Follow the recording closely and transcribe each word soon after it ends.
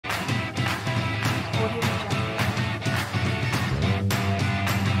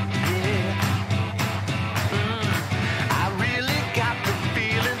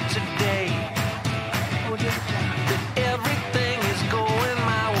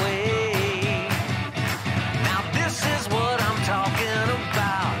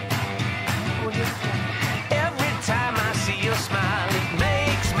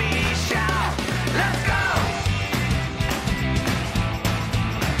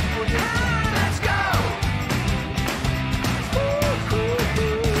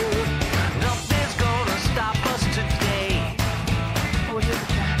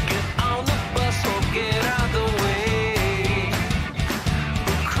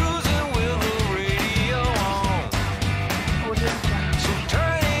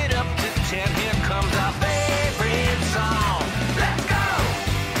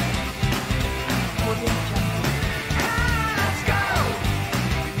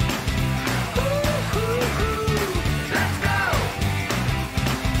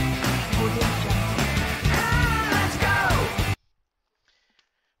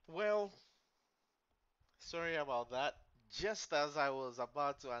just as I was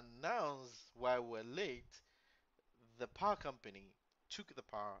about to announce why we're late, the power company took the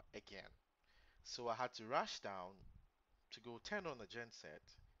power again. So I had to rush down to go turn on the genset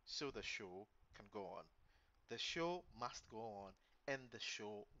so the show can go on. The show must go on, and the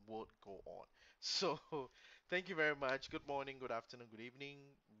show would go on. So, thank you very much. Good morning, good afternoon, good evening,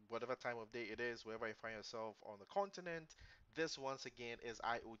 whatever time of day it is, wherever you find yourself on the continent. This once again is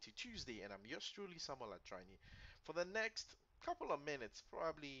IoT Tuesday, and I'm yours truly, Samuel Atrani. For the next couple of minutes,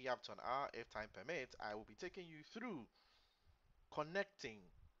 probably up to an hour if time permits, I will be taking you through connecting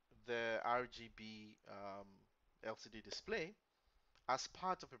the RGB LCD display as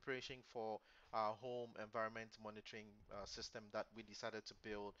part of preparation for our home environment monitoring system that we decided to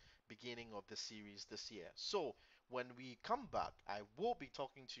build beginning of the series this year. So when we come back, I will be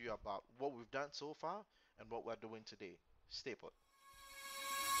talking to you about what we've done so far and what we're doing today. Stay put.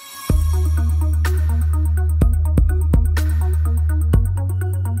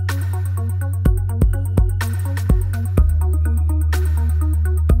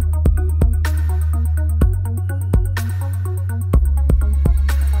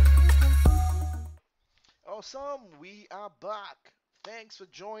 Awesome, we are back. Thanks for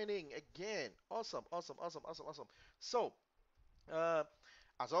joining again. Awesome, awesome, awesome, awesome, awesome. So, uh,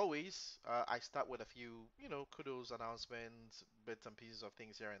 as always, I start with a few, kudos, announcements, bits and pieces of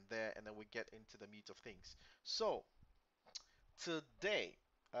things here and there, and then we get into the meat of things. So, today,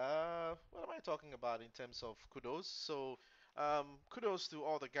 what am I talking about in terms of kudos? So, kudos to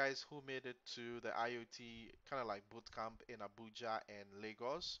all the guys who made it to the IoT kind of like boot camp in Abuja and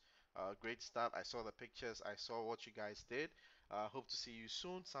Lagos. Great stuff. I saw the pictures. I saw what you guys did. Hope to see you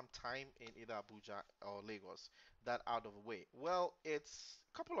soon, sometime in either Abuja or Lagos. That out of the way. Well, it's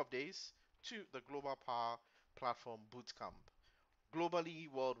a couple of days to the Global Power Platform Boot Camp globally,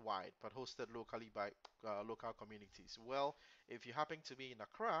 worldwide, but hosted locally by local communities. Well, if you happen to be in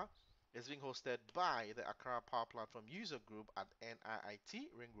Accra, it's being hosted by the Accra Power Platform User Group at NIIT,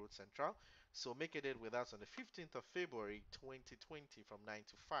 Ring Road Central. So make it in with us on the 15th of February 2020 from 9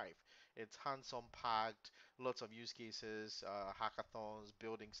 to 5. It's hands-on packed, lots of use cases, hackathons,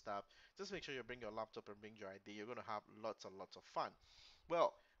 building stuff. Just make sure you bring your laptop and bring your ID. You're going to have lots and lots of fun.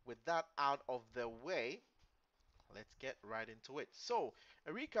 Well, with that out of the way, let's get right into it. So,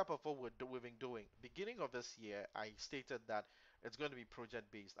 a recap of what we've been doing. Beginning of this year, I stated that it's going to be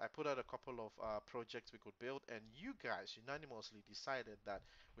project based. I put out a couple of projects we could build, and you guys unanimously decided that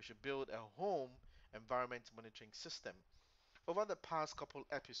we should build a home environment monitoring system. Over the past couple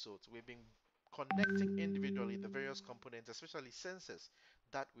episodes, we've been connecting individually the various components, especially sensors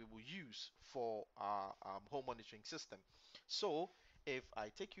that we will use for our home monitoring system. So, if I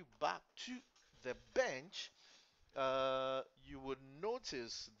take you back to the bench, you would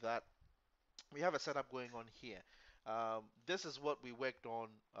notice that we have a setup going on here. This is what we worked on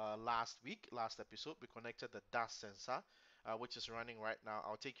last week, last episode. We connected the dust sensor, which is running right now.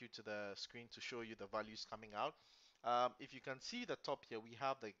 I'll take you to the screen to show you the values coming out. If you can see the top here, we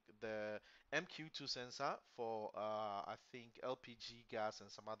have the MQ2 sensor for I think LPG gas and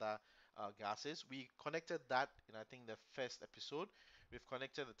some other gases. We connected that in I think the first episode. We've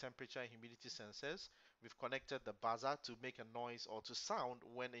connected the temperature and humidity sensors. We've connected the buzzer to make a noise or to sound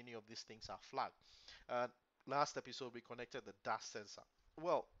when any of these things are flagged. Uh, Last episode, we connected the dust sensor.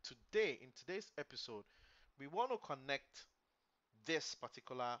 Well, today, in today's episode, we want to connect this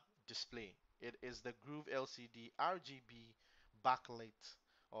particular display. It is the Groove LCD RGB backlight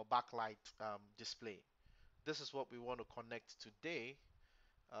or backlight display. This is what we want to connect today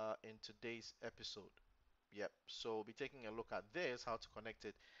in today's episode. Yep, so we'll be taking a look at this, how to connect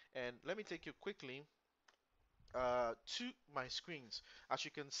it. And let me take you quickly to my screens. As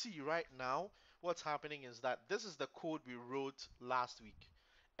you can see right now, what's happening is that this is the code we wrote last week,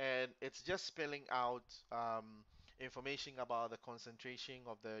 and it's just spelling out information about the concentration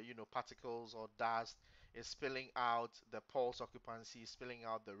of the particles or dust. It's spelling out the pulse occupancy, spelling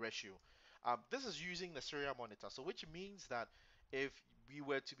out the ratio. This is using the serial monitor, so which means that if we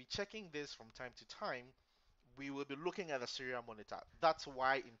were to be checking this from time to time, we will be looking at a serial monitor. That's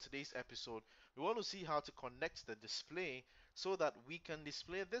why in today's episode, we want to see how to connect the display so that we can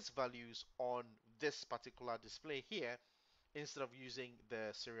display these values on this particular display here instead of using the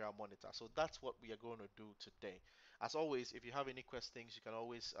serial monitor. So that's what we are going to do today. As always, if you have any questions, you can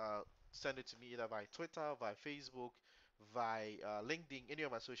always send it to me either via Twitter, via Facebook, via LinkedIn, any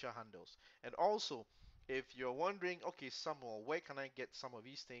of my social handles. And also, if you're wondering, okay, Samuel, where can I get some of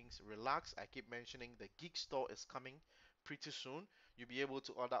these things? Relax. I keep mentioning the Geek Store is coming pretty soon. You'll be able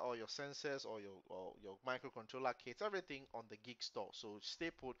to order all your sensors or your microcontroller kits, everything on the Geek Store. So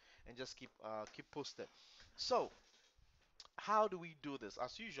stay put and just keep posted. So how do we do this?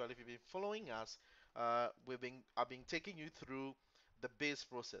 As usual, if you've been following us, I've been taking you through the base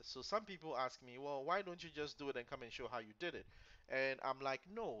process. So some people ask me, well, why don't you just do it and come and show how you did it? And I'm like,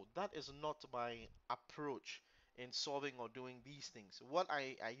 no, that is not my approach in solving or doing these things. What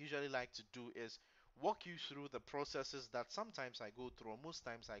I usually like to do is walk you through the processes that sometimes I go through, or most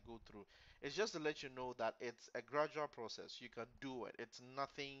times I go through. It's just to let you know that it's a gradual process. You can do it. It's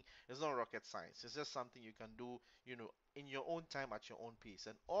nothing, it's not rocket science. It's just something you can do, in your own time at your own pace.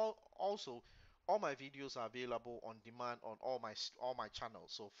 And also all my videos are available on demand on all my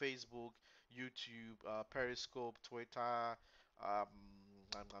channels. So Facebook, YouTube, Periscope, Twitter,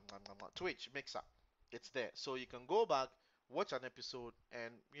 Twitch, Mixer. It's there. So you can go back, watch an episode,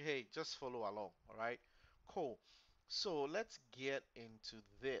 and hey, just follow along. All right. Cool. So let's get into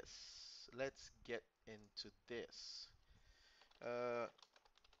this. Let's get into this. Uh,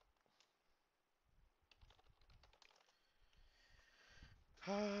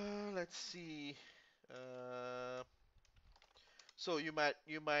 let's see. Uh, So you might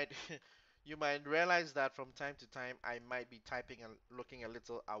you might realize that from time to time I might be typing and looking a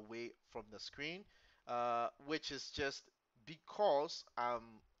little away from the screen, which is just because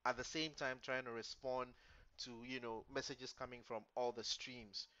I'm at the same time trying to respond to messages coming from all the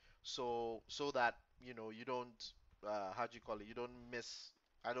streams. So that you don't how do you call it? You don't miss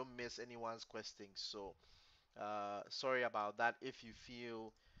I don't miss anyone's questions. So sorry about that. If it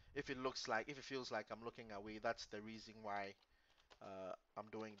feels like I'm looking away, that's the reason why I'm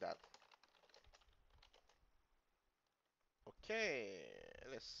doing that. Okay,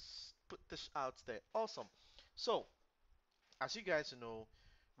 let's put this out there. Awesome. So, as you guys know,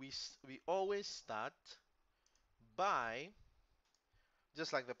 we always start by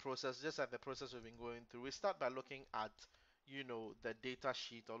just like the process we've been going through. We start by looking at, the data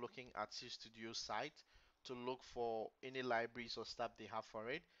sheet or looking at C Studio site to look for any libraries or stuff they have for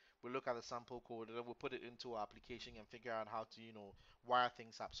it. We look at the sample code and then we put it into our application and figure out how to, wire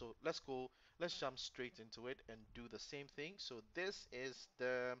things up. So let's jump straight into it and do the same thing. So if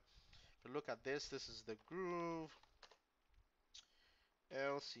you look at this is the Groove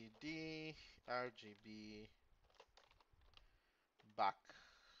LCD RGB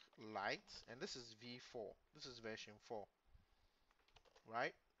backlight, and this is V4. This is version 4,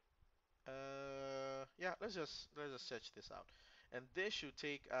 right? Yeah, let's just search this out, and this should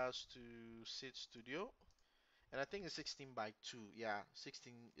take us to Sid Studio, and I think it's 16 by 2. Yeah,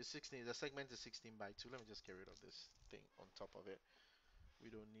 16 is 16. The segment is 16 by 2. Let me just get rid of this thing on top of it. We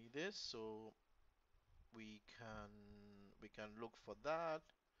don't need this, so we can look for that.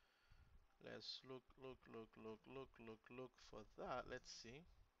 Let's look for that. Let's see.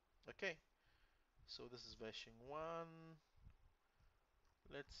 Okay, so this is version 1.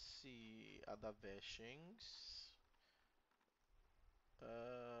 Let's see other versions.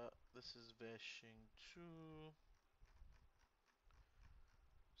 This is version 2.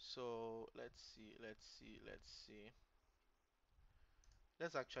 So let's see.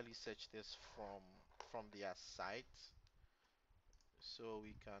 Let's actually search this from their site so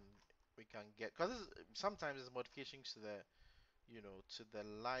we can get because sometimes there's modifications to the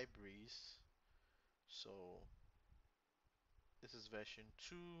libraries. So this is version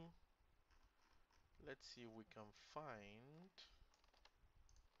 2. Let's see if we can find.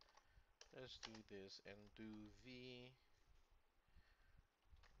 Let's do this and do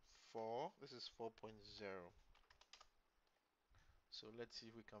V4. This is 4.0. So let's see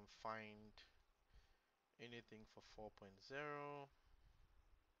if we can find anything for 4.0.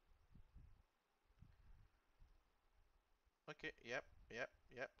 Okay, yep.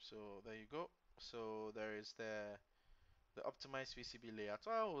 So there you go. So there is the optimized PCB layout.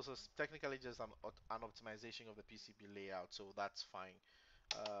 Well, it was technically just an optimization of the PCB layout, so that's fine.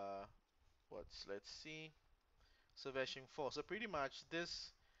 Uh, let's see. So version 4. So pretty much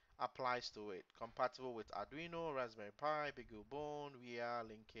this applies to it. Compatible with Arduino, Raspberry Pi, BeagleBone, VIA,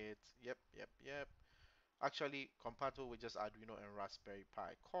 Linkit. Yep. Actually compatible with just Arduino and Raspberry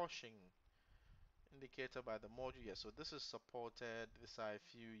Pi. Caution indicated by the module. Yeah, so this is supported. These are a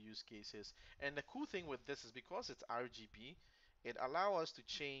few use cases. And the cool thing with this is because it's RGB, it allows us to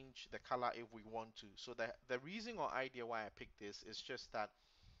change the color if we want to. So the reason or idea why I picked this is just that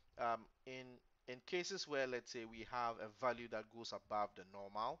in cases where let's say we have a value that goes above the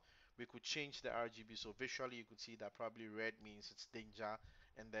normal, we could change the RGB. So visually you could see that probably red means it's danger,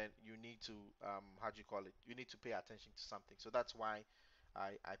 and then you need to how do you call it? You need to pay attention to something. So that's why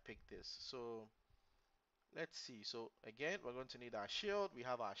I picked this. So let's see. So again, we're going to need our shield. We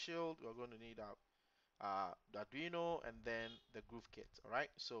have our shield. We're going to need our the Arduino and then the Groove Kit. All right.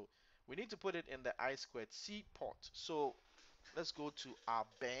 So we need to put it in the I squared C port. So let's go to our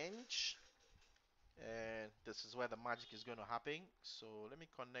bench, and this is where the magic is going to happen. So let me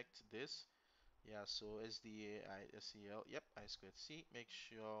connect this. Yeah, so SDA SEL. Yep, I squared C. Make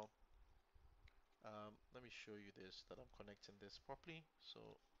sure. Let me show you this that I'm connecting this properly. So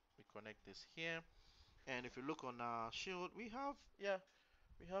we connect this here, and if you look on our shield, we have, yeah,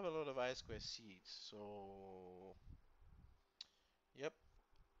 we have a lot of I squared C's. So yep,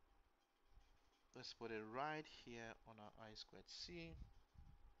 let's put it right here on our I squared C.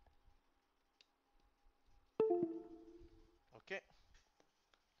 Okay,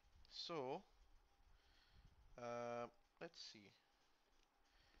 so uh, let's see.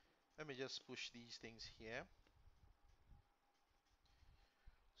 Let me just push these things here.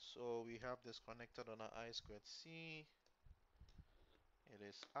 So we have this connected on our I squared C. It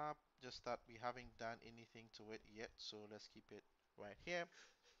is up, just that we haven't done anything to it yet. So let's keep it right here.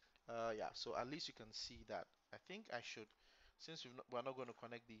 Yeah, so at least you can see that. I think I should, since we're not going to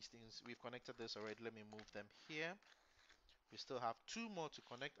connect these things, we've connected this already. Let me move them here. We still have two more to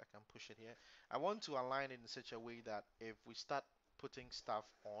connect. I can push it here. I want to align it in such a way that if we start putting stuff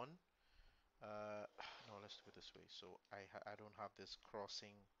on, no, let's do it this way. So I don't have this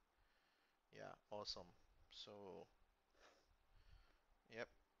crossing. Yeah, awesome. So yep,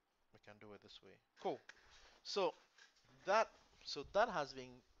 we can do it this way. Cool. So that that has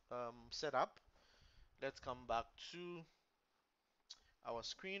been set up. Let's come back to our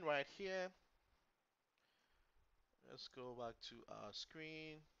screen right here. Let's go back to our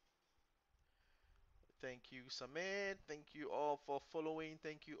screen. Thank you, Samir. Thank you all for following.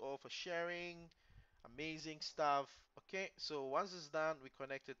 Thank you all for sharing. Amazing stuff. Okay, so once it's done, we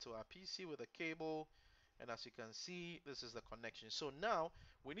connect it to our PC with a cable. And as you can see, this is the connection. So now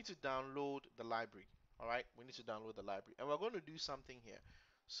we need to download the library. All right, we need to download the library. And we're going to do something here.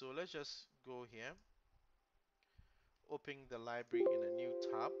 So let's just go here, open the library in a new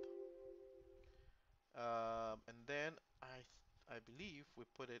tab. And then I believe we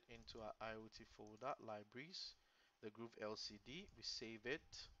put it into our IoT folder, libraries, the Groove LCD. We save it,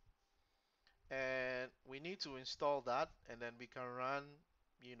 and we need to install that, and then we can run,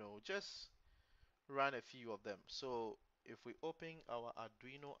 just run a few of them. So if we open our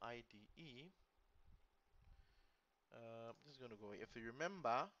Arduino IDE, this is going to go. If you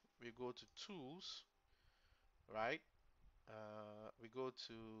remember, we go to Tools, right? We go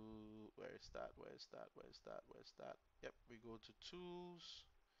to, where is that? Where is that? Where is that? Where is that? Yep, we go to Tools.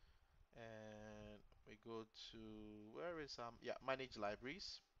 And we go to, where is yeah, manage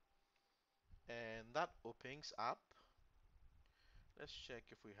libraries, and that opens up. Let's check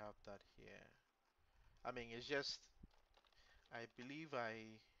if we have that here. I mean, it's just, I believe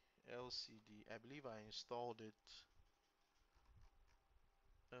I believe I installed it.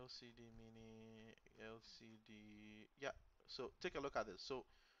 LCD mini, LCD, yeah. So take a look at this. So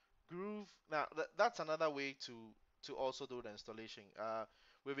Groove. Now that's another way to also do the installation.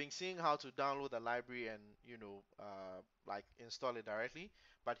 We've been seeing how to download the library and like install it directly.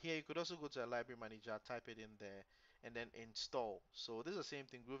 But here you could also go to a library manager, type it in there, and then install. So this is the same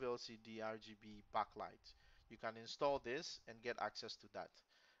thing. Groove LCD, RGB, Backlight. You can install this and get access to that.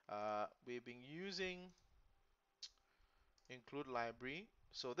 We've been using include library.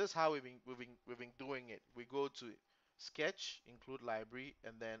 So this is how we've been doing it. We go to sketch, include library,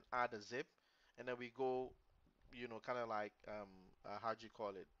 and then add a zip, and then we go, kind of like how do you call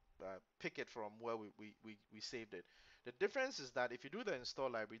it? Pick it from where we saved it. The difference is that if you do the install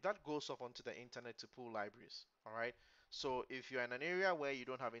library, that goes off onto the internet to pull libraries. All right. So if you're in an area where you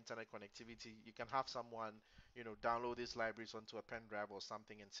don't have internet connectivity, you can have someone, download these libraries onto a pen drive or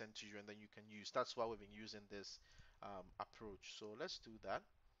something and send to you, and then you can use. That's why we've been using this approach. So let's do that.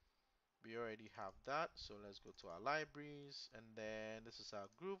 We already have that. So let's go to our libraries, and then this is our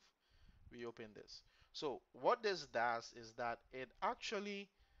groove. We open this. So what this does is that it actually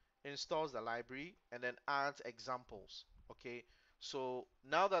installs the library and then adds examples. Okay. So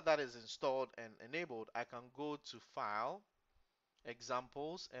now that that is installed and enabled, I can go to File,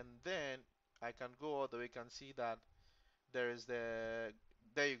 Examples, and then I can go all the way. You can see that there is there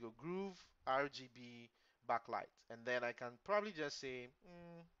you go, Groove, RGB, Backlight. And then I can probably just say,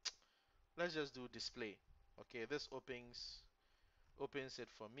 let's just do display. Okay, this opens it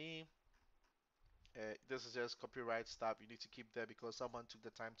for me. This is just copyright stuff you need to keep there because someone took the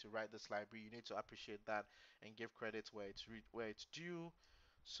time to write this library. You need to appreciate that and give credit where it's due.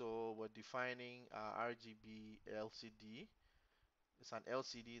 So we're defining RGB LCD. It's an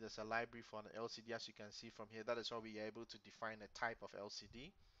LCD. There's a library for an LCD, as you can see from here. That is how we are able to define a type of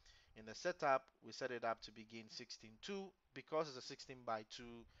LCD. In the setup, we set it up to begin 16:2. Because it's a 16 by 2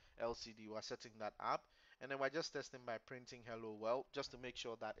 LCD, we're setting that up. And then we're just testing by printing hello world just to make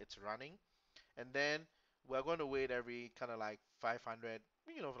sure that it's running. And then we're going to wait every kind of like 500,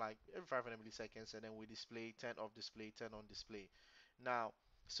 like every 500 milliseconds, and then we display 10 off display, 10 on display. Now,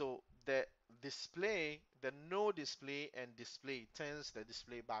 so the display, the no display and display turns the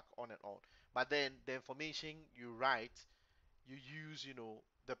display back on and on. But then the information you write, you use,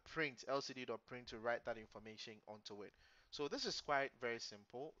 the print, LCD.print to write that information onto it. So this is quite very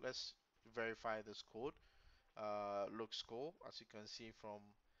simple. Let's verify this code. Looks cool, as you can see from,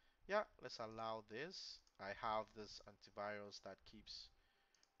 yeah, let's allow this. I have this antivirus that keeps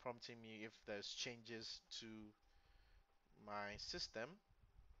prompting me if there's changes to my system.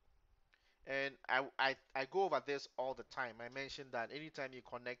 And I go over this all the time. I mentioned that anytime you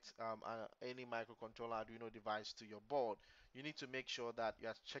connect any microcontroller Arduino device to your board, you need to make sure that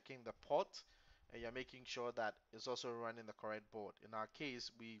you're checking the port and you're making sure that it's also running the correct board. In our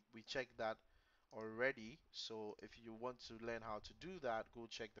case, we checked that already. So if you want to learn how to do that, go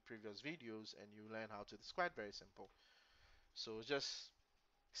check the previous videos and you learn how to. It's quite very simple. So just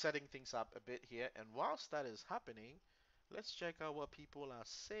setting things up a bit here. And whilst that is happening, let's check out what people are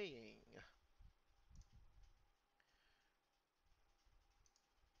saying.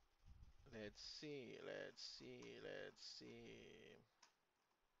 Let's see, let's see, let's see.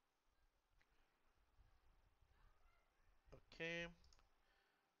 Okay,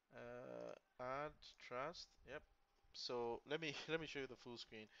 add trust. Yep. So let me show you the full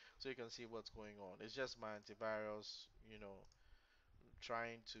screen so you can see what's going on. It's just my antivirus,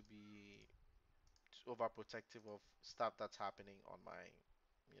 trying to be overprotective of stuff that's happening on my,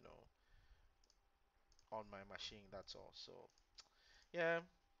 you know, on my machine. That's all. So yeah,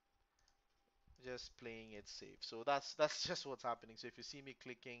 just playing it safe. So that's just what's happening. So if you see me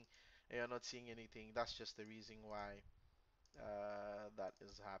clicking and you're not seeing anything, that's just the reason why that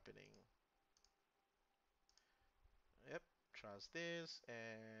is happening. Yep, trust this,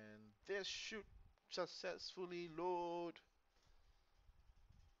 and this should successfully load.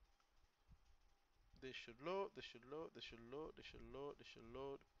 This should load, this should load, this should load, this should load, this should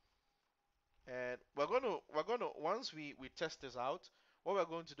load. And we're gonna once we test this out, what we're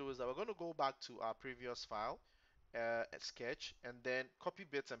going to do is that we're going to go back to our previous file, sketch, and then copy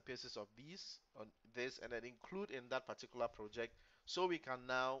bits and pieces of these on this, and then include in that particular project, so we can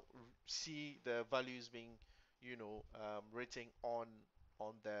now see the values being, written on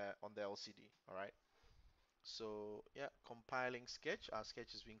the LCD. All right. So yeah, compiling sketch. Our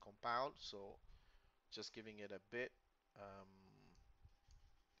sketch is being compiled, so just giving it a bit. Um,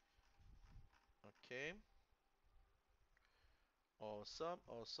 okay. Awesome,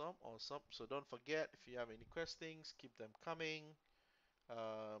 awesome, awesome. So don't forget, if you have any questions, keep them coming.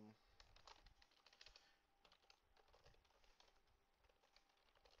 Um,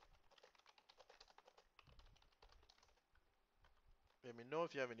 Let me know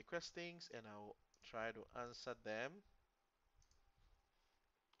if you have any questions, and I'll try to answer them.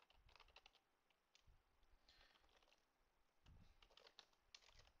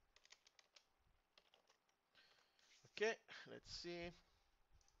 Okay, let's see.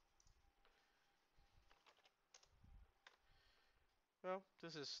 Well,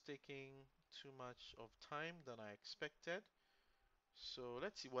 this is taking too much of time than I expected. So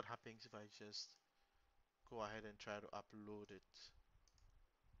let's see what happens if I just go ahead and try to upload it.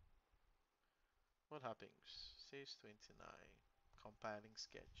 What happens? Says 29. Compiling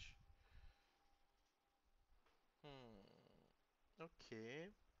sketch.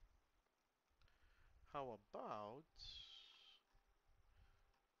 Okay. How about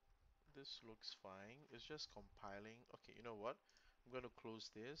this looks fine. It's just compiling. Okay, you know what? I'm going to close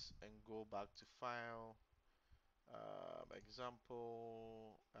this and go back to file,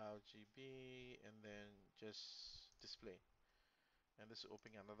 example, RGB, and then just display. And this is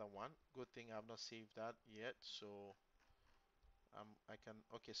opening another one. Good thing I've not saved that yet, so I can.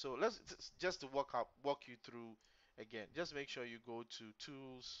 Okay, so let's just to walk you through again. Just make sure you go to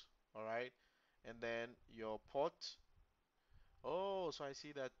tools, all right, and then your port. Oh, so I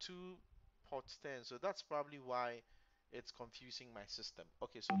see that two port 10. So that's probably why it's confusing my system.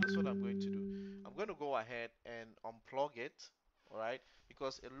 Okay, so this is what I'm going to do. I'm going to go ahead and unplug it, all right,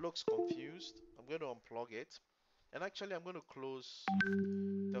 because it looks confused. I'm going to unplug it. And actually, I'm going to close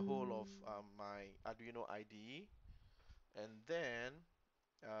the whole of my Arduino IDE, and then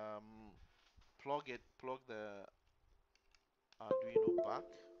um, plug the Arduino back,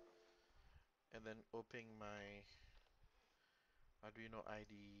 and then open my Arduino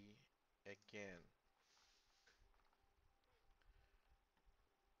IDE again.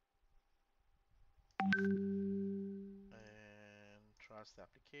 And trust the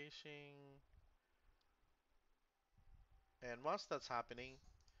application. And once that's happening,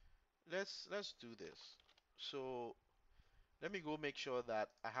 let's do this. So let me go make sure that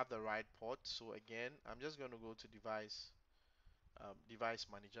I have the right port. So again, I'm just going to go to device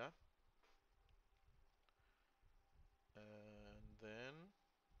manager, and then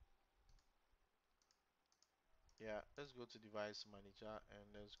yeah, let's go to device manager and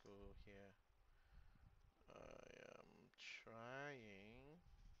let's go here. I am trying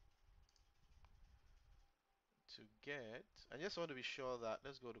to get. I just want to be sure that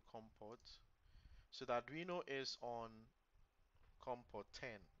let's go to COM port. So the Arduino is on COM port 10.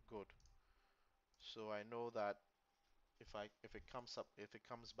 Good. So I know that if it comes up, if it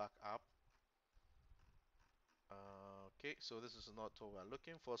comes back up. Okay, so this is not what we're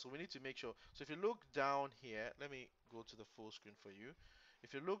looking for. So we need to make sure. So if you look down here, let me go to the full screen for you.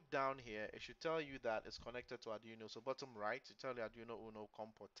 If you look down here, it should tell you that it's connected to Arduino. So bottom right, it tells you Arduino Uno COM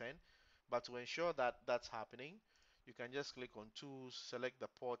port 10. But to ensure that that's happening, you can just click on Tools, select the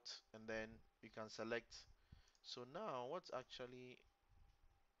port, and then you can select. So now, what's actually,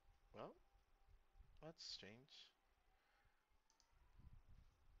 well, that's strange.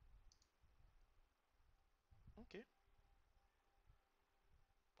 Okay,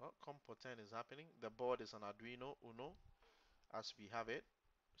 well, COM port 10 is happening. The board is an Arduino Uno as we have it.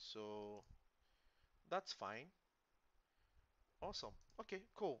 So that's fine. Awesome. Okay,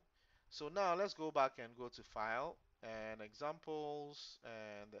 cool. So now let's go back and go to File and Examples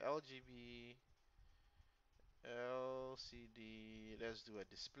and the RGB, LCD. Let's do a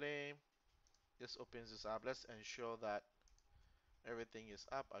display. This opens this up. Let's ensure that everything is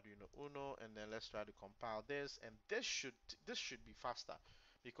up. Arduino Uno, and then let's try to compile this. And this should be faster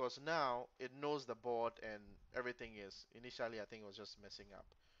because now it knows the board and everything is. Initially, I think it was just messing up.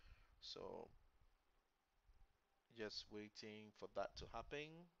 So just waiting for that to happen.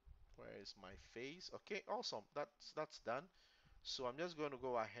 Where is my face? Okay, awesome. That's done. So I'm just going to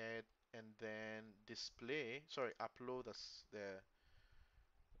go ahead and then display, sorry, upload the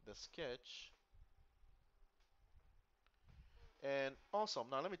sketch. And awesome.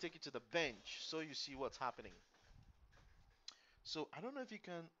 Now let me take you to the bench so you see what's happening. So I don't know if you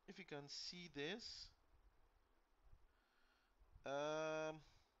can see this. Um,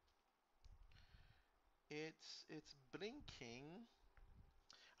 it's blinking.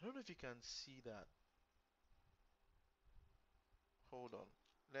 I don't know if you can see that. Hold on.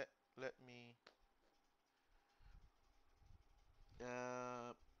 Let me.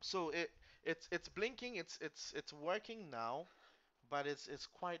 So it's blinking. It's working now, but it's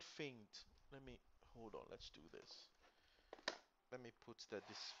quite faint. Let me hold on. Let's do this. Let me put the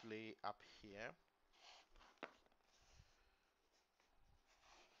display up here.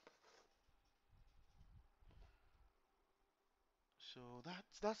 So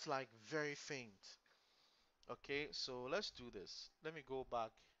that's like very faint. Okay, so let's do this. Let me go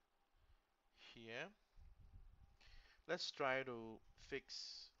back here. Let's try to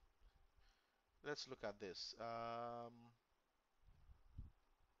fix. Let's look at this.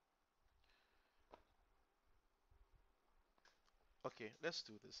 Okay, let's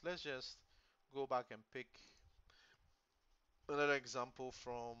do this. Let's just go back and pick another example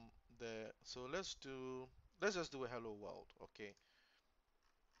from the. So let's just do a hello world. Okay,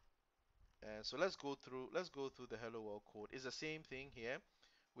 and so let's go through the hello world code. It's the same thing here.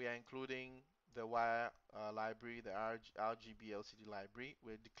 We are including the wire library, the RGB LCD library.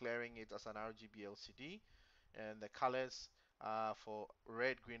 We're declaring it as an RGB LCD, and the colors for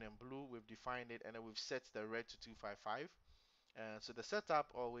red, green, and blue. We've defined it, and then we've set the red to 255. So the setup,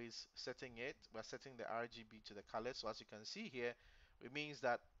 always setting it, we're setting the RGB to the color. So as you can see here, it means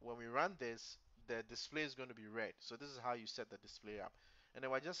that when we run this, the display is going to be red. So this is how you set the display up. And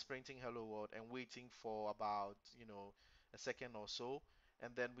then we're just printing hello world and waiting for about, a second or so.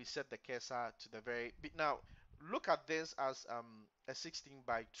 And then we set the cursor to the very, now look at this as a 16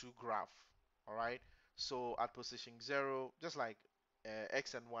 by 2 graph. All right. So at position 0, just like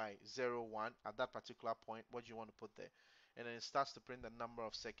X and Y, 0, 1, at that particular point, what do you want to put there? And then it starts to print the number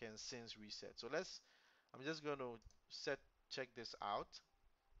of seconds since reset. So I'm just going to check this out,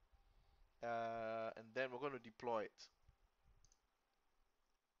 and then we're going to deploy it.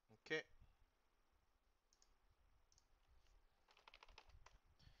 Okay,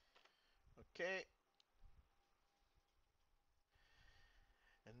 okay,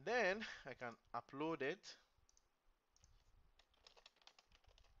 and then I can upload it,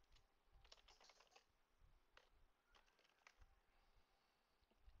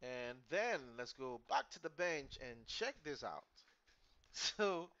 and then let's go back to the bench and check this out.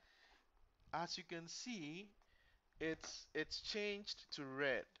 So as you can see, it's changed to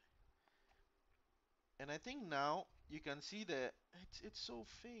red, and I think now you can see that it's so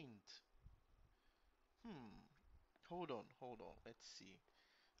faint. Hmm. Hold on. Let's see.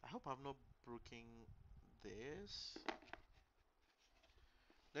 I hope I'm not broken this.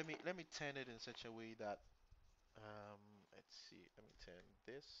 Let me turn it in such a way that let's see. Let me turn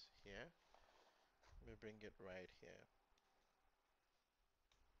this here. Let me bring it right here.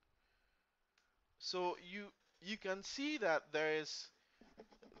 So you can see that there's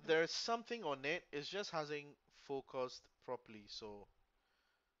something on it. It just hasn't focused properly, so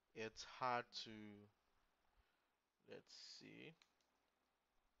it's hard to. Let's see.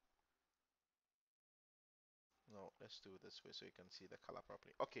 No, let's do it this way so you can see the color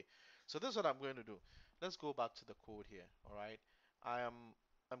properly. Okay, so this is what I'm going to do. Let's go back to the code here. All right, I am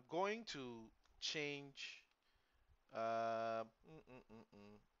I'm going to change. Uh, mm, mm, mm,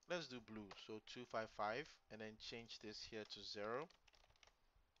 mm. Let's do blue. So 255, and then change this here to 0.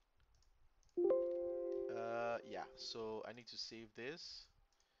 Yeah. So I need to save this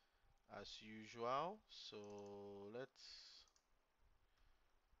as usual. So let's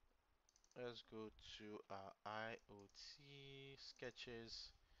go to IoT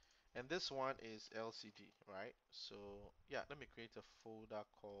sketches. And this one is LCD, right? So yeah, let me create a folder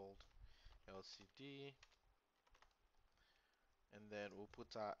called LCD, and then we'll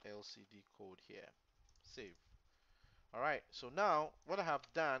put our LCD code here. Save. All right, so now what I have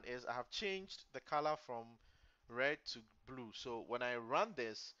done is I have changed the color from red to blue. So when I run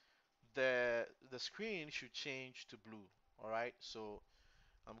this, the screen should change to blue. All right, so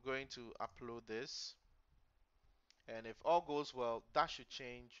I'm going to upload this, and if all goes well, that should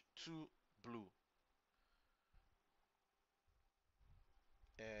change to blue.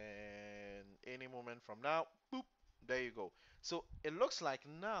 And any moment from now, boop, there you go. So it looks like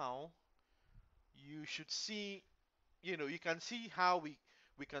now you should see, you can see how we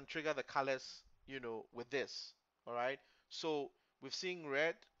can trigger the colors, with this. All right. So we've seen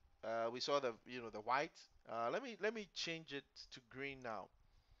red, we saw the white. Let me change it to green now.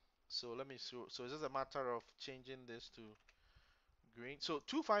 So it's just a matter of changing this to green. So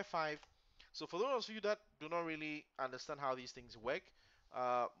 255. So for those of you that do not really understand how these things work,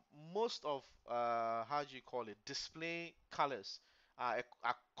 most of how do you call it, display colors are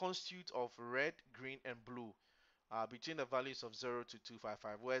a constitute of red, green, and blue between the values of 0 to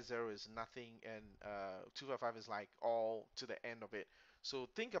 255, where 0 is nothing and 255 is like all to the end of it. So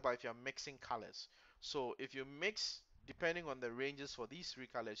think about if you're mixing colors. So if you mix, depending on the ranges for these three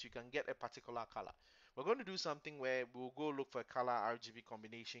colors, you can get a particular color. We're going to do something where we'll go look for a color RGB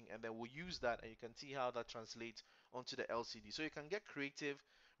combination, and then we'll use that, and you can see how that translates onto the LCD. So you can get creative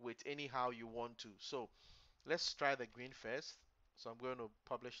with anyhow you want to. So let's try the green first. So I'm going to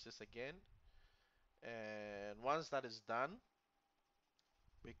publish this again. And once that is done,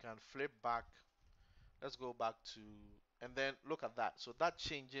 we can flip back. Let's go back to, and then look at that. So that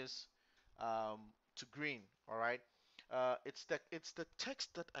changes to green. All right. It's the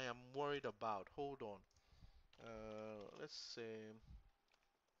text that I am worried about. Hold on. Let's say.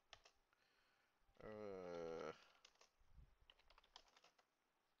 Uh,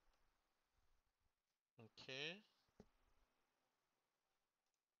 okay.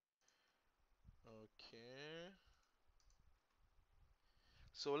 Okay.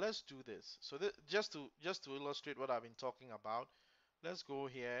 So let's do this. So just to illustrate what I've been talking about, let's go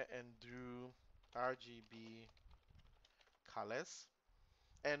here and do RGB colors.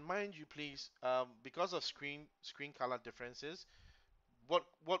 And mind you, please, because of screen color differences,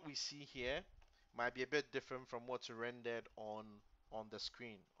 what we see here might be a bit different from what's rendered on the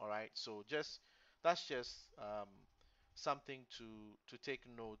screen. All right, so that's just something to take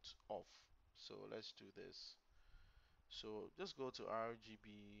note of. So let's do this. So just go to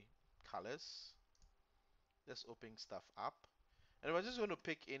RGB colors. Let's open stuff up, and we're just going to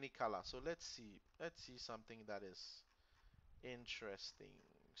pick any color. So let's see something that is interesting.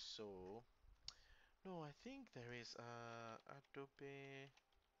 So no, I think there is Adobe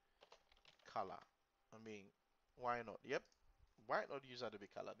Color. I mean, why not? Yep. Why not use Adobe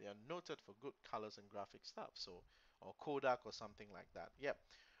Color? They are noted for good colors and graphic stuff. So, or Kodak or something like that. Yep.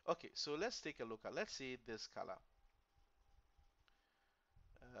 Okay, so let's take a look at, let's see this color.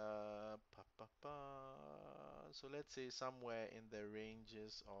 So let's say somewhere in the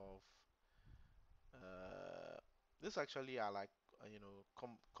ranges of, uh, this actually are like,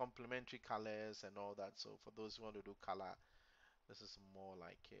 complementary colors and all that. So for those who want to do color, this is more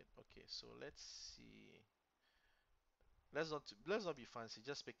like it. Okay, so let's see. Let's not be fancy,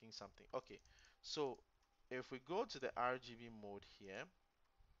 just picking something. Okay, so if we go to the RGB mode here,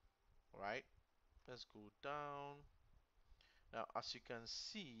 right? Let's go down. Now, as you can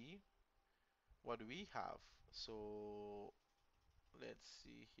see, what do we have? So let's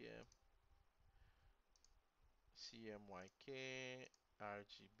see here. CMYK,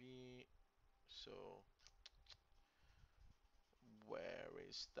 RGB. So where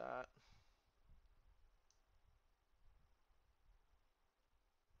is that?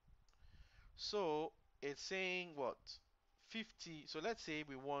 So it's saying what? 50. So let's say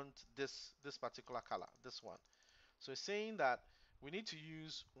we want this particular color, this one. So it's saying that we need to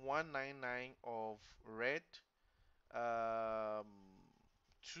use 199 of red, um,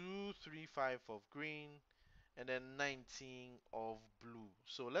 235 of green, and then 19 of blue.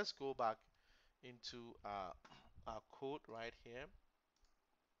 So let's go back into our code right here.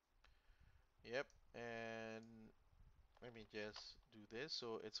 Yep, and let me just do this.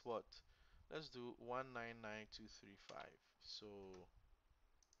 So it's what? Let's do 199235. So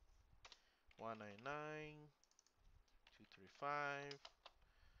 199235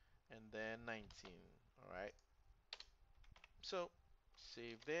 and then 19. All right. So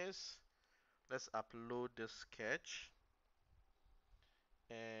save this. Let's upload the sketch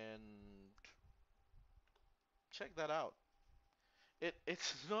and check that out.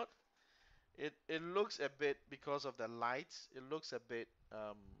 It's not it looks a bit because of the lights. It looks a bit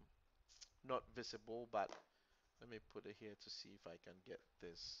not visible, but let me put it here to see if I can get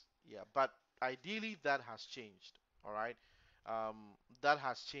this. Yeah, but ideally that has changed. All right, that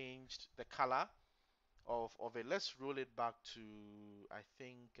has changed the color of it. Let's roll it back to I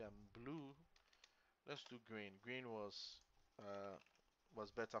think blue. Let's do green. Green uh,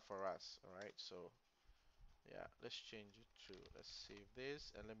 was better for us. All right, so yeah, let's change it to. Let's save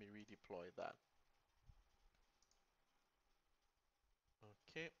this and let me redeploy that.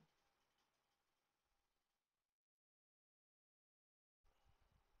 Okay,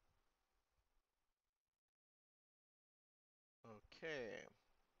 okay.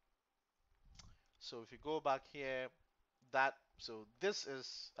 So if you go back here, so this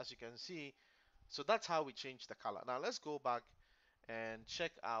is as you can see. So that's how we change the color. Now let's go back and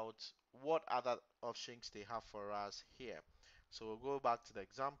check out what other options they have for us here. So we'll go back to the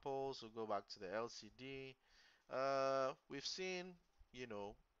examples, we'll go back to the LCD. We've seen, you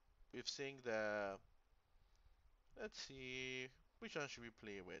know, we've seen let's see, which one should we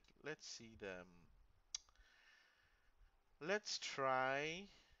play with? Let's see them. Let's try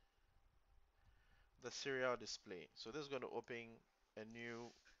the serial display. So this is going to open a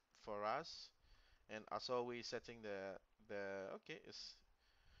new for us. And as always, setting okay,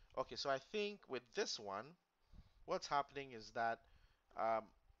 okay. So I think with this one, what's happening is that um,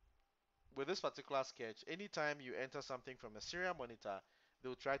 with this particular sketch, anytime you enter something from a serial monitor,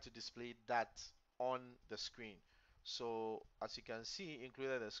 they'll try to display that on the screen. So as you can see,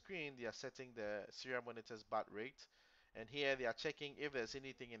 included the screen, they are setting the serial monitor's baud rate. And here they are checking if there's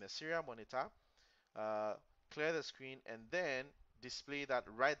anything in the serial monitor, uh, clear the screen, and then display that,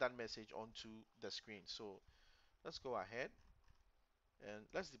 write that message onto the screen. So let's go ahead and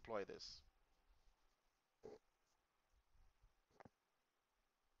let's deploy this.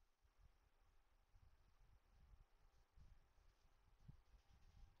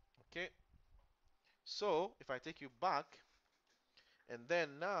 Okay, so if I take you back, and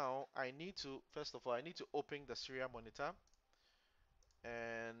then now I need to, first of all, I need to open the serial monitor,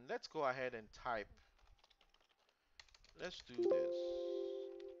 and let's go ahead and type, let's do this.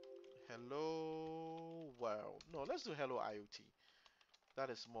 Hello world. No, let's do hello IoT. That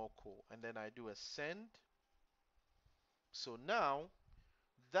is more cool. And then I do a send. So now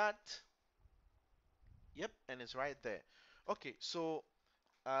that, yep, and it's right there. Okay, so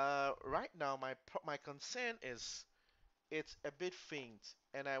right now my concern is it's a bit faint,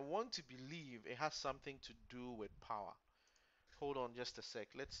 and I want to believe it has something to do with power. Hold on just a sec.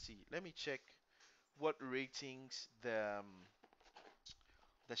 Let's see. Let me check what ratings the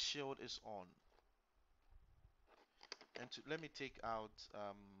shield is on. And let me take out the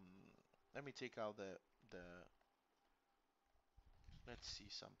let's see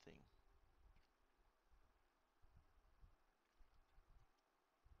something.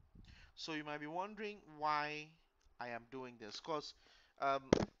 So you might be wondering why I am doing this, because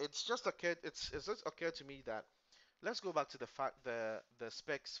it's just occurred to me that let's go back to the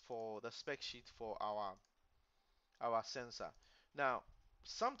specs for the spec sheet for our sensor. Now,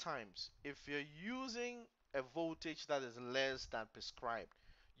 sometimes if you're using a voltage that is less than prescribed,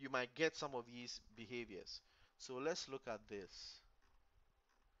 you might get some of these behaviors. So let's look at this.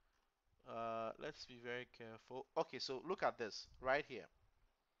 Let's be very careful. Okay, so look at this right here.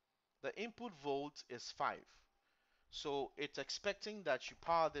 The input volt is 5. So it's expecting that you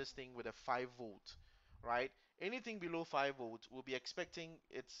power this thing with a 5 volt, right? Anything below 5 volt will be expecting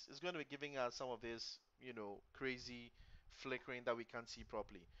it's going to be giving us some of this crazy flickering that we can't see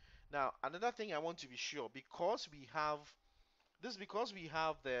properly. Now, another thing I want to be sure, because we have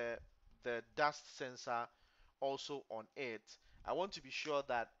the dust sensor also on it, I want to be sure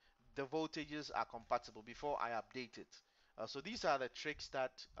that the voltages are compatible before I update it. So these are the tricks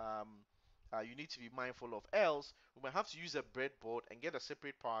that you need to be mindful of. Else, we might have to use a breadboard and get a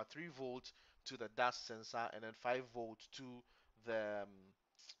separate power 3 volts to the dust sensor and then 5 volts to the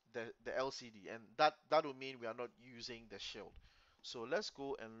the LCD, and that will mean we are not using the shield. So let's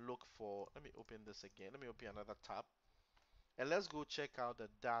go and look for. Let me open this again. Let me open another tab, and let's go check out the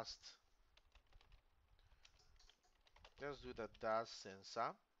dust. Let's do the dust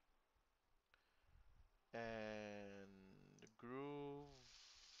sensor and groove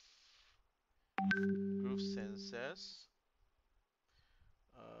sensors,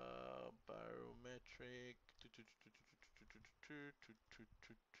 barometric,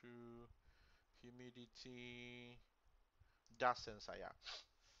 humidity, dust sensor. Yeah,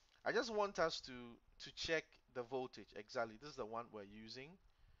 I just want us to check the voltage exactly. This is the one we're using.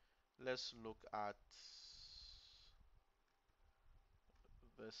 Let's look at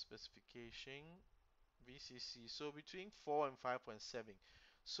the specification. VCC. So between 4 and 5.7.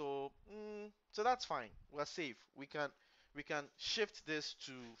 So that's fine. We're safe. We can shift this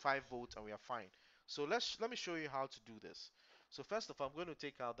to 5 volts and we are fine. So let me show you how to do this. So first of all, I'm going to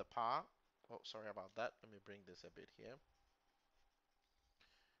take out the power. Oh, sorry about that. Let me bring this a bit here.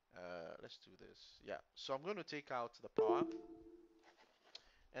 Let's do this. Yeah. So I'm going to take out the power.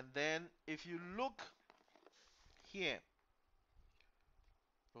 And then if you look here,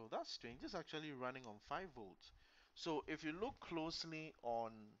 oh, that's strange. It's actually running on 5 volts. So if you look closely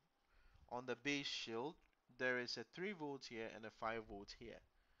on the base shield, there is a 3 volts here and a 5 volts here.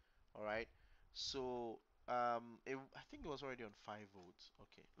 All right. So I think it was already on 5 volts.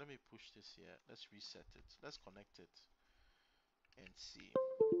 Okay, let me push this here. Let's reset it. Let's connect it and see.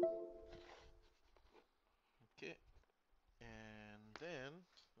 Okay, and then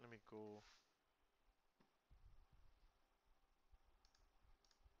let me go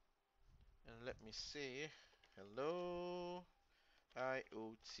and let me say hello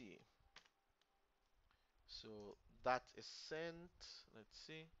IoT. So that is sent. Let's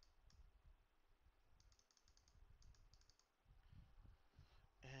see.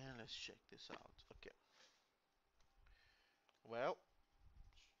 And let's check this out. Okay. Well,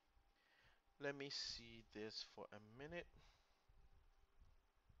 let me see this for a minute.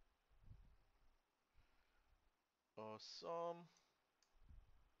 Awesome.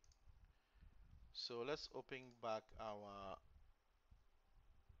 So let's open back our,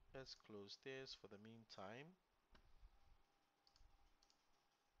 let's close this for the meantime.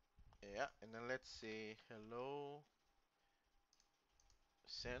 Yeah, and then let's say hello,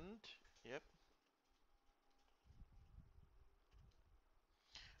 send. Yep.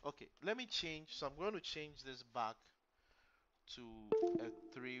 Okay, let me change. So I'm going to change this back to a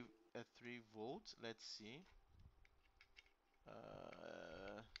 3 volt. Let's see.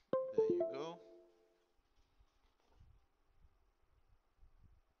 There you go.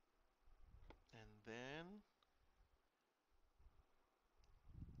 And then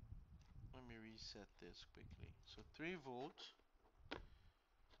let me reset this quickly. So 3 volt.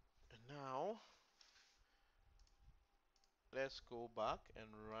 And now let's go back and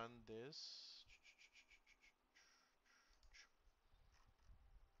run this.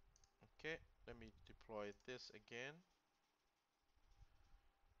 Okay, let me deploy this again.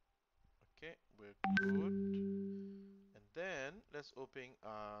 Okay, we're good. And then let's open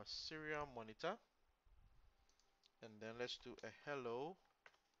our serial monitor. And then let's do a hello.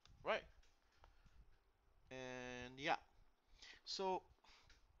 Right. And yeah. So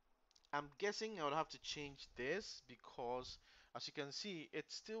I'm guessing I'll have to change this because as you can see,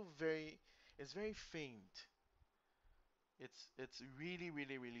 it's very faint. It's really,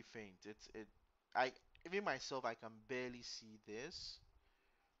 really, really faint. I even myself I can barely see this.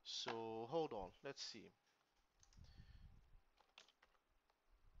 So hold on, let's see.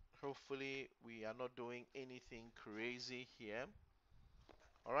 Hopefully we are not doing anything crazy here.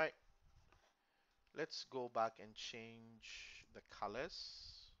 All right, let's go back and change the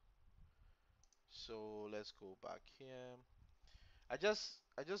colors. So let's go back here. I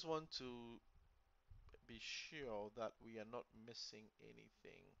just want to be sure that we are not missing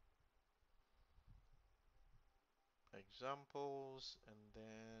anything. Examples, and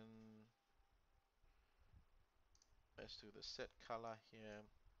then let's do the set color here.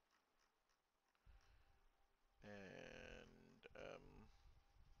 And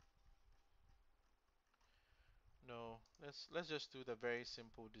no, let's just do the very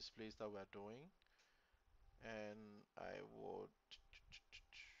simple displays that we're doing. and I would,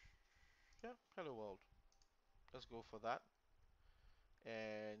 yeah, hello world. Let's go for that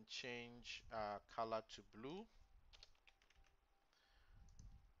and change color to blue.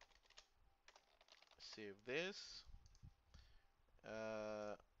 Save this.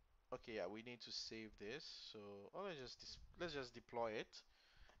 Uh, okay, yeah, we need to save this. So let's just deploy it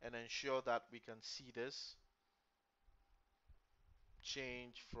and ensure that we can see this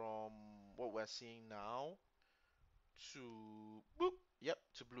change from what we're seeing now to boop, yep,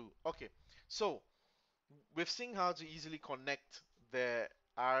 to blue. Okay, so we've seen how to easily connect the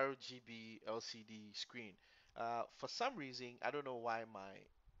RGB LCD screen. For some reason, I don't know why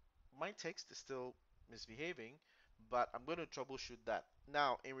my text is still misbehaving, but I'm going to troubleshoot that.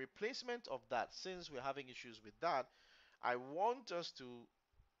 Now, in replacement of that, since we're having issues with that, I want us to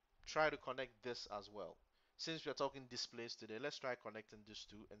try to connect this as well. Since we're talking displays today, let's try connecting these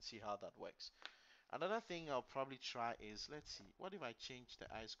two and see how that works. Another thing I'll probably try is, let's see, what if I change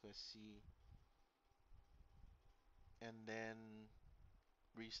the I square C and then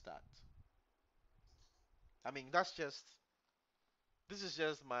restart? I mean, this is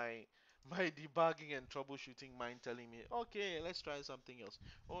just my my debugging and troubleshooting mind telling me, okay, let's try something else.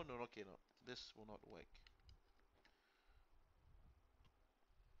 Oh no, okay, no, this will not work.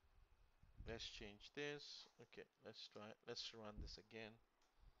 Let's change this. Okay, let's run this again.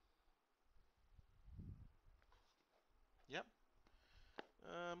 Yep.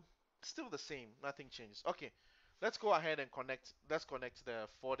 Um, Still the same, nothing changes. Okay, let's go ahead and let's connect the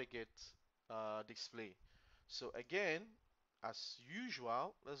FortiGate display. So again, as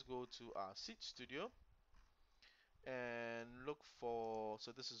usual, let's go to our Seed Studio and look for,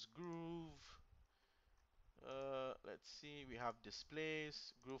 so this is Groove. Let's see, we have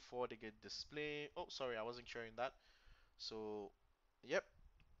displays, Groove FortiGate display. Oh, sorry, I wasn't sharing that. So, yep.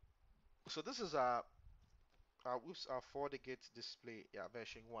 So this is our FortiGate display, yeah,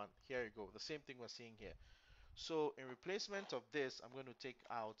 version 1. Here you go, the same thing we're seeing here. So in replacement of this, I'm going to take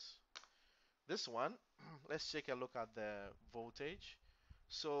out this one. Let's take a look at the voltage.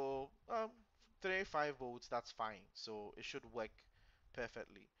 So 35 volts, that's fine. So it should work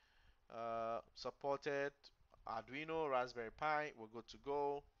perfectly. Supported Arduino, Raspberry Pi, we're good to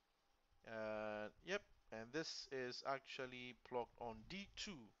go. Yep, and this is actually plugged on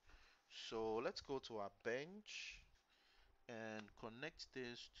D2. So let's go to our bench and connect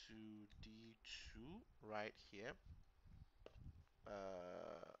this to D2 right here.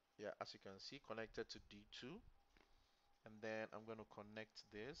 Yeah, as you can see, connected to D2. And then I'm going to connect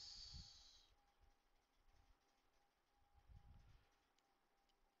this.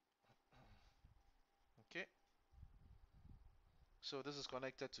 Okay, so this is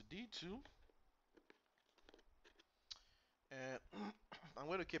connected to D2. And I'm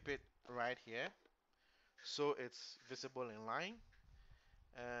going to keep it right here so it's visible in line.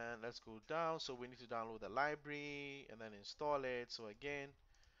 And let's go down. So we need to download the library and then install it. So again,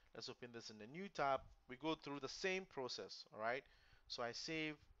 let's open this in the new tab. We go through the same process, all right? So I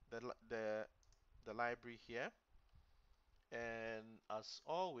save the library here. And as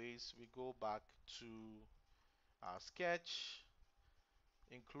always, we go back to our sketch,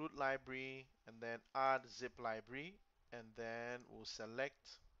 include library, and then add zip library. And then we'll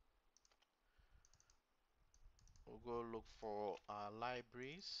go look for our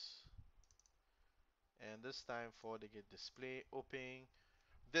libraries. And this time for the get display open.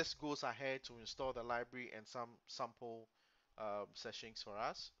 This goes ahead to install the library and some sample sessions for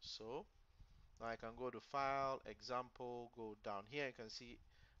us. So now I can go to file, example, go down here. You can see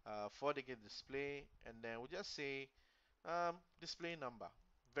for the get display, and then we'll just say display number.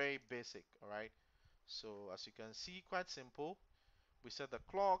 Very basic, all right? So as you can see, quite simple. We set the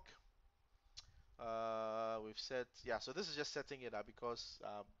clock. We've set, yeah, so this is just setting it up because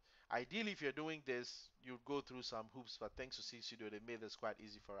ideally if you're doing this, you'd go through some hoops, but thanks to C Studio, they made this quite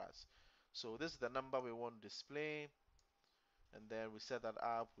easy for us. So this is the number we want to display, and then we set that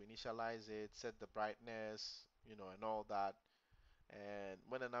up, we initialize it, set the brightness, and all that. And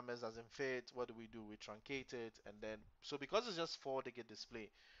when the numbers doesn't fit, what do? We truncate it, and then so because it's just 4 digit display,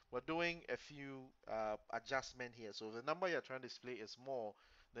 we're doing a few adjustment here. So if the number you're trying to display is more,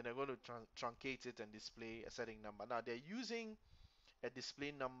 then they're going to truncate it and display a certain number. Now they're using a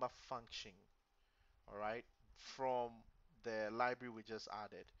display number function, all right, from the library we just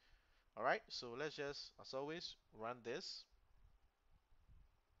added. All right, so let's just, as always, run this,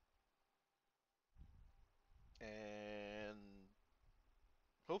 and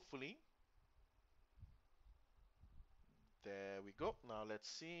hopefully, there we go. Now let's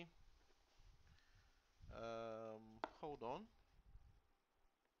see. Hold on.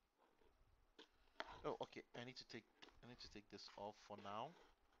 Oh, okay. I need to take this off for now.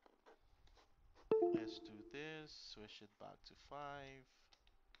 Let's do this. Switch it back to 5.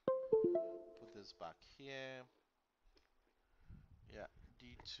 Put this back here. Yeah,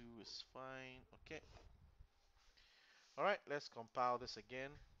 D2 is fine. Okay. All right, let's compile this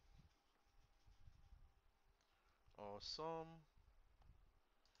again. Awesome.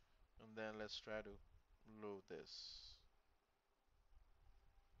 And then let's try to load this.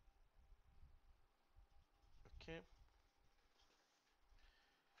 Okay.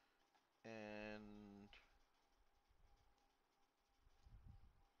 And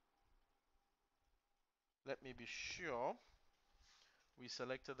let me be sure we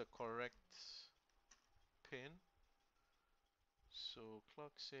selected the correct pin. So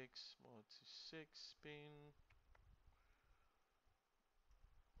clock 6, multi 6 pin,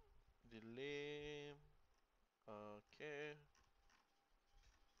 delay. Okay.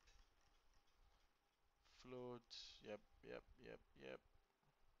 Float. Yep, yep, yep, yep.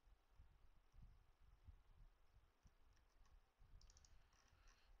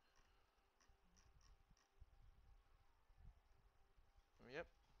 Yep.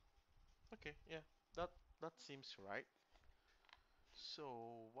 Okay, yeah. That seems right.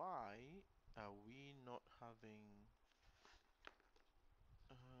 So why are we not having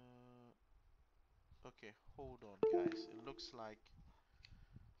okay, hold on guys. It looks like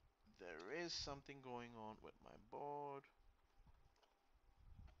there is something going on with my board.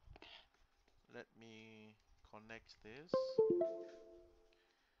 Let me connect this.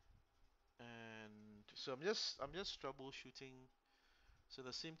 And so I'm just troubleshooting. So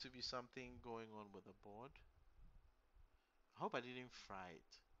there seems to be something going on with the board. I hope I didn't fry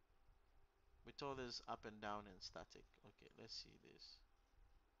it. With all this up and down and static. Okay, let's see this.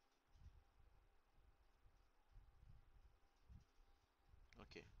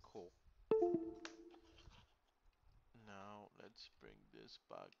 Okay, cool. Now let's bring this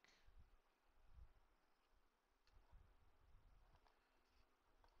back.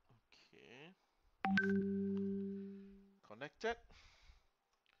 Okay, connected.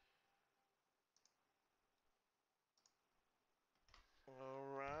 All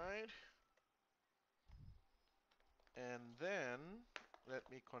right. And then let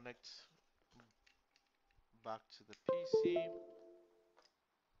me connect back to the PC.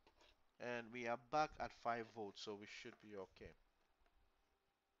 And we are back at 5 volts, so we should be okay.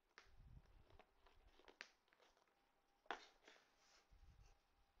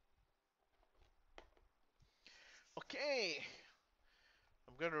 Okay,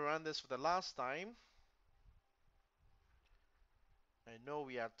 I'm going to run this for the last time. I know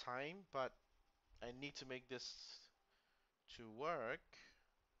we have time, but I need to make this to work.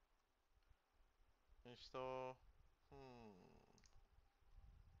 Install.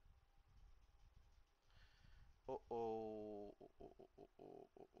 Uh-oh.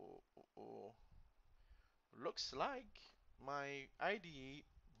 Uh-oh. Looks like my IDE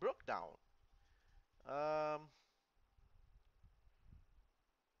broke down. Um,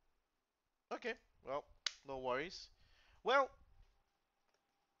 okay, well, no worries. Well,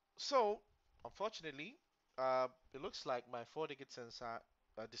 so, unfortunately, it looks like my 4-digit sensor,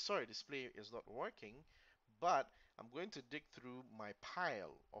 display is not working, but I'm going to dig through my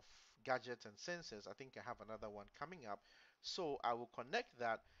pile of gadgets and sensors. I think I have another one coming up. So I will connect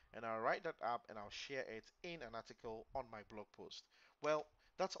that and I'll write that up and I'll share it in an article on my blog post. Well,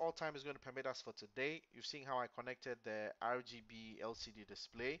 that's all time is going to permit us for today. You've seen how I connected the RGB LCD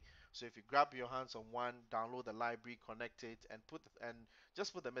display. So if you grab your hands on one, download the library, connect it, and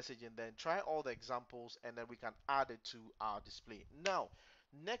just put the message in there. And try all the examples, and then we can add it to our display. Now,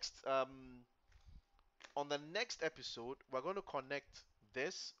 next on the next episode, we're going to connect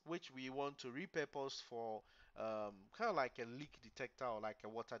this, which we want to repurpose for kind of like a leak detector or like a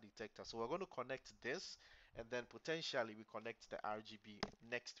water detector. So we're going to connect this, and then potentially we connect the RGB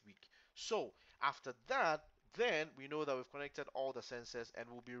next week. So after that, then we know that we've connected all the sensors and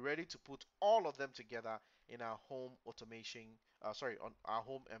we'll be ready to put all of them together in our home automation, on our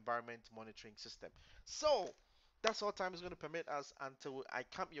home environment monitoring system. So that's all time is going to permit us until I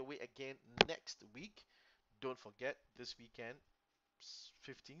come your way again next week. Don't forget this weekend,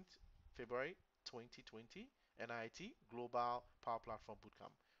 15th February 2020, NIT Global Power Platform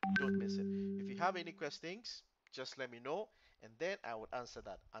Bootcamp. Don't miss it. If you have any questions, just let me know and then I will answer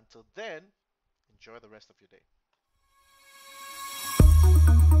that. Until then, enjoy the rest of your day.